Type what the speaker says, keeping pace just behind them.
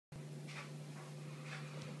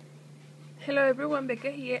Hello everyone, Becca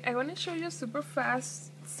here. I want to show you super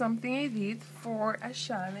fast something I did for a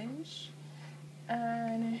challenge,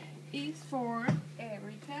 and it's for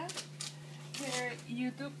Erica. Her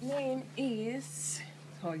YouTube name is,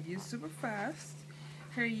 tell you super fast,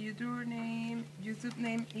 her YouTube name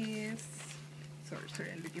is, sorry,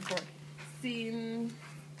 I'm looking for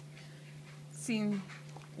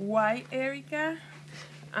Why Erica.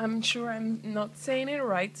 I'm sure I'm not saying it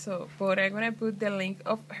right, but I'm gonna put the link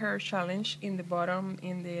of her challenge in the bottom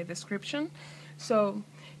in the description. So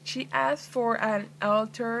she asked for an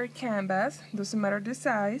altar canvas, doesn't matter the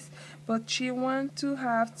size, but she wants to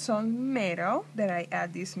have some metal, that I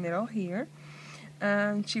add this metal here,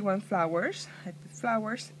 and she wants flowers. I put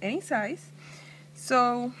flowers any size.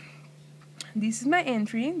 So this is my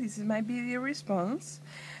entry, this is my video response,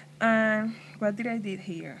 and what did I did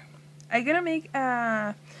here? I'm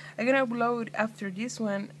gonna upload after this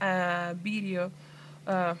one a video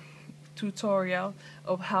tutorial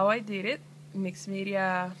of how I did it, mixed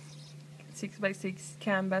media 6x6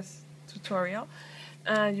 canvas tutorial,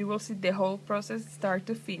 and you will see the whole process start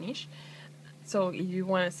to finish. So if you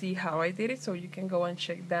want to see how I did it, so you can go and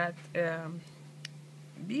check that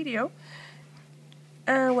video.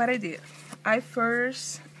 And what I did, I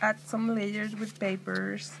first add some layers with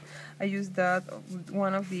papers. I used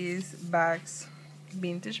one of these bags,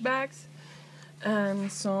 vintage bags,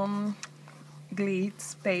 and some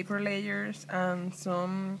glitz paper layers and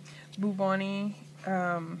some Buboni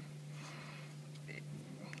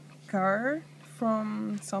card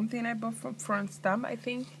from something I bought from Stamp, I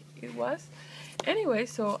think it was. Anyway,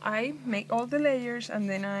 so I make all the layers and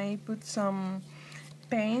then I put some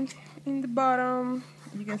paint in the bottom.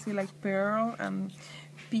 You can see like pearl and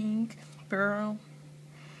pink pearl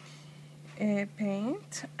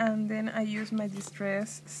paint, and then I use my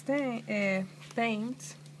distress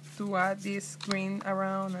paint to add this green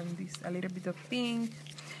around and this a little bit of pink.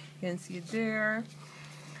 You can see it there.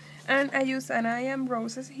 And I am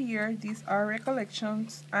roses here. These are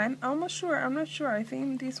recollections. I'm not sure. I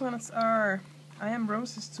think these ones are I am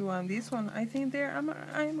roses too, and this one I think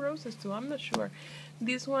I am roses too. I'm not sure.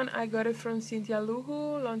 This one I got it from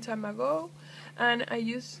Cincyerica long time ago, and I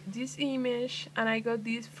used this image, and I got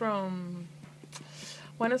this from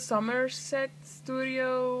one of Somerset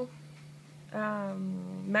Studio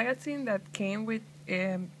magazine that came with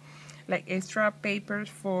like extra papers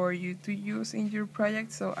for you to use in your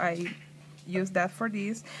project. So I used that for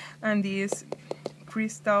this, and this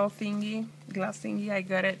crystal thingy, glass thingy, I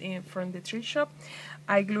got it from the thrift shop.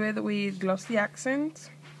 I glued with glossy accent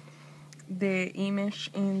the image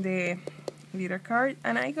in the little card,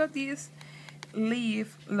 and I got this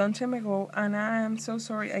leaf long time ago, and I am so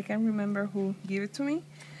sorry I can't remember who gave it to me.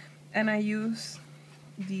 And I use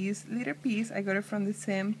this little piece, I got it from the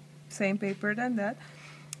same paper than that,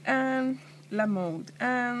 and La Mode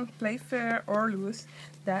and Play Fair or Loose.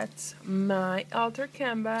 That's my altar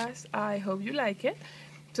canvas. I hope you like it.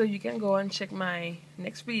 So you can go and check my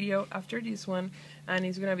next video after this one, and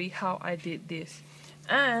it's gonna be how I did this.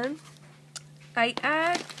 And I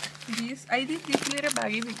did this little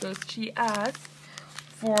baggie because she asked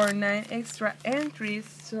for 9 extra entries,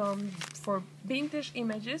 for vintage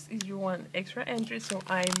images if you want extra entries. So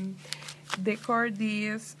I'm decor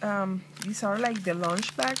these are like the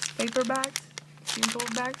lunch bags, paper bags, simple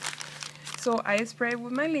bags. So I spray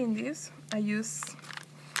with my Lindy's. I use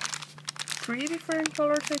 3 different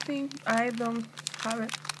colors, I think. I don't have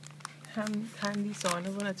it handy, so I'm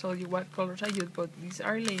not gonna tell you what colors I use, but these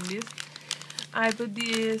are Lindy's. I put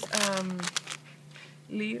this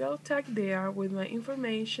little tag there with my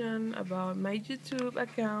information about my YouTube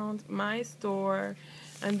account, my store,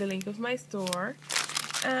 and the link of my store.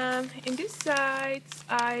 And in these sides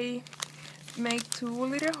I make 2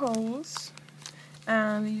 little holes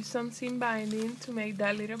and use some seam binding to make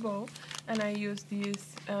that little bow. And I use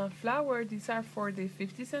this flower. These are for the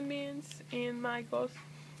 50-cent beans in Michael's.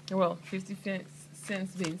 Well,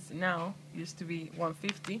 50-cent beans now, used to be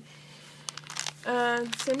 150.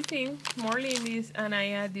 Same thing, more Lindy's, and I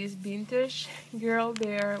add this vintage girl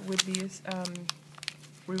there with these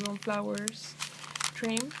ribbon flowers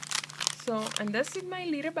trim. So, and that's it, my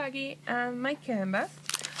little baggie and my canvas.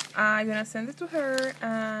 I'm gonna send it to her,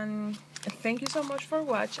 and thank you so much for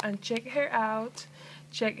watching, and check her out,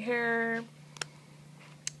 check her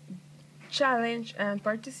challenge and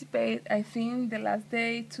participate. I think the last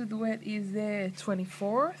day to do it is the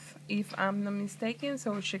 24th, if I'm not mistaken.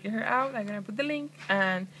 So check her out. I'm gonna put the link,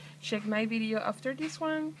 and check my video after this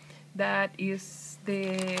one. That is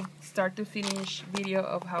the start to finish video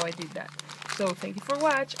of how I did that. So thank you for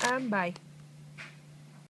watching, and bye.